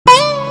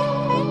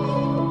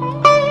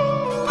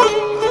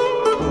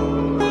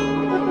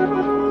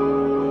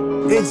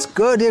it's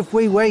good if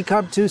we wake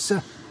up to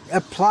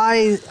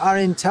apply our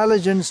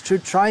intelligence to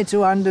try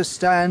to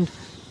understand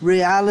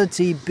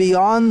reality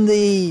beyond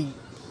the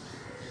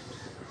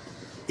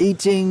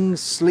eating,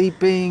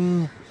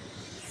 sleeping,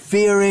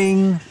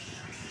 fearing,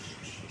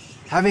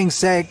 having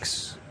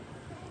sex,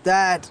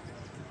 that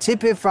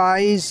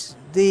typifies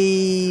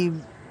the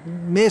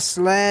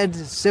misled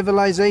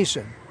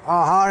civilization.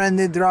 Ahara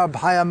nidra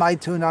bhaya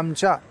maitunam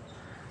cha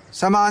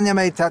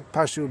samanyame tat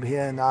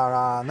pashubhya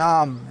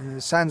naranam. In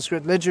the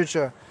Sanskrit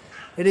literature,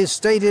 it is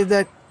stated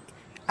that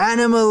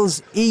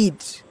animals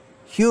eat,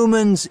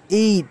 humans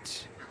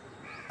eat,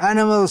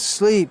 animals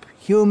sleep,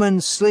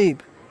 humans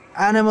sleep,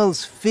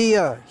 animals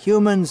fear,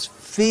 humans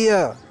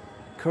fear.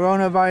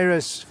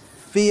 Coronavirus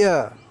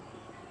fear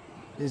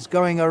is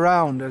going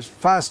around as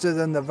faster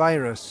than the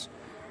virus.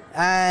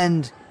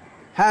 And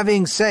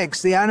having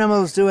sex, the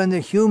animals do and the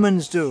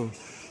humans do.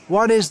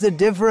 What is the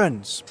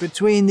difference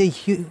between the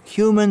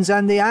humans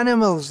and the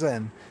animals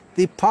then?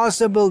 The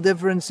possible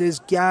difference is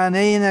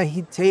jnanena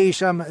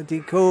hitesham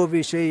adhiko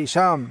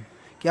vishesham,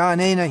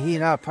 jnanena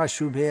hina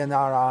pashubhe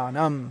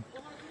naranam.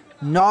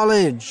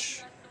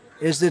 Knowledge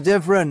is the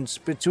difference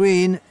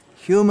between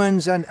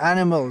humans and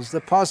animals.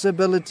 The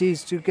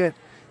possibilities to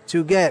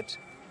get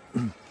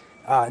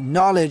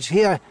knowledge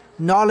here.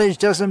 Knowledge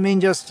doesn't mean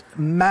just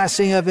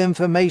massing of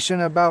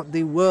information about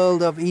the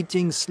world of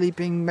eating,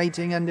 sleeping,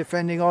 mating and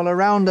defending all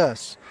around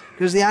us.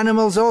 Because the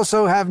animals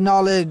also have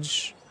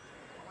knowledge.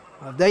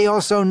 They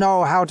also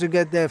know how to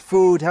get their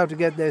food, how to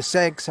get their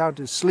sex, how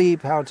to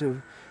sleep, how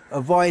to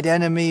avoid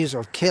enemies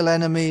or kill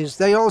enemies.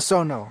 They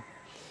also know.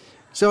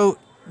 So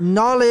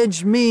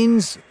knowledge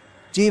means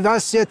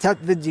jivasya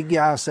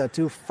tatvidjigyasa,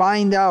 to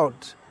find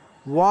out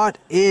what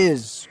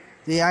is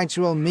the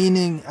actual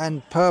meaning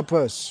and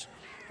purpose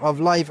of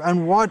life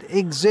and what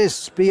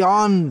exists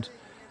beyond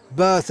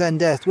birth and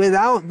death.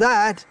 Without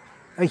that,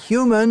 a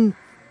human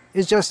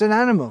is just an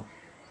animal,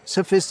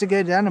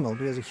 sophisticated animal,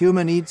 because a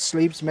human eats,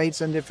 sleeps,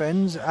 mates and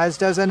defends, as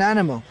does an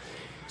animal.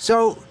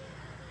 So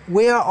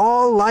we are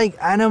all like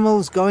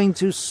animals going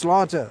to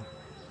slaughter.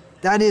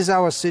 That is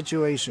our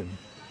situation.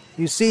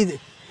 You see,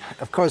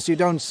 of course you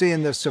don't see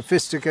in the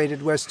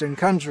sophisticated Western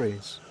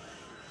countries,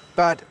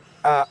 but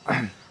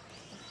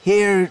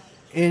here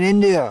in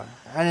India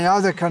and in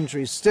other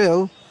countries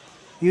still,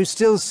 you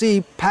still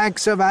see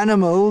packs of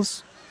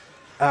animals,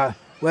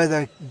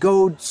 whether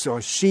goats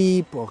or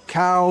sheep or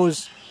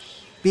cows,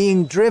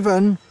 being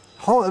driven,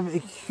 a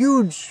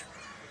huge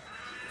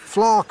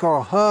flock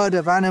or herd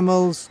of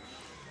animals,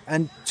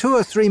 and 2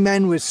 or 3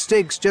 men with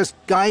sticks just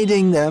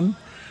guiding them.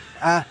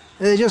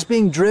 They're just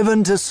being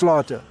driven to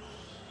slaughter.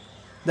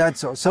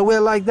 That's all. So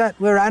we're like that.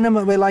 We're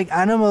like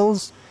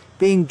animals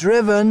being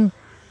driven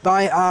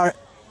by our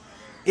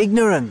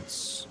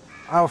ignorance,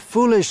 our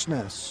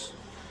foolishness,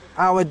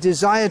 our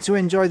desire to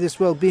enjoy this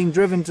world, being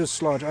driven to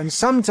slaughter. And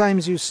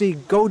sometimes you see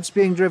goats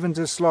being driven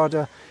to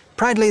slaughter.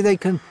 Practically they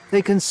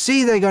can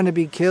see they're going to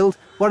be killed.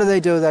 What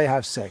do? They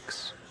have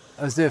sex,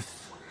 as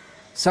if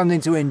something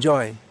to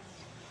enjoy.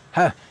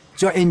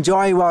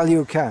 Enjoy while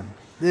you can.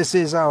 This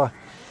is our...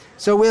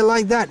 So we're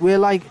like that. We're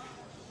like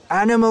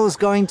animals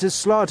going to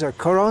slaughter,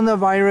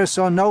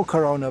 coronavirus or no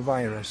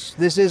coronavirus.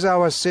 This is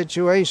our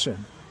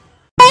situation.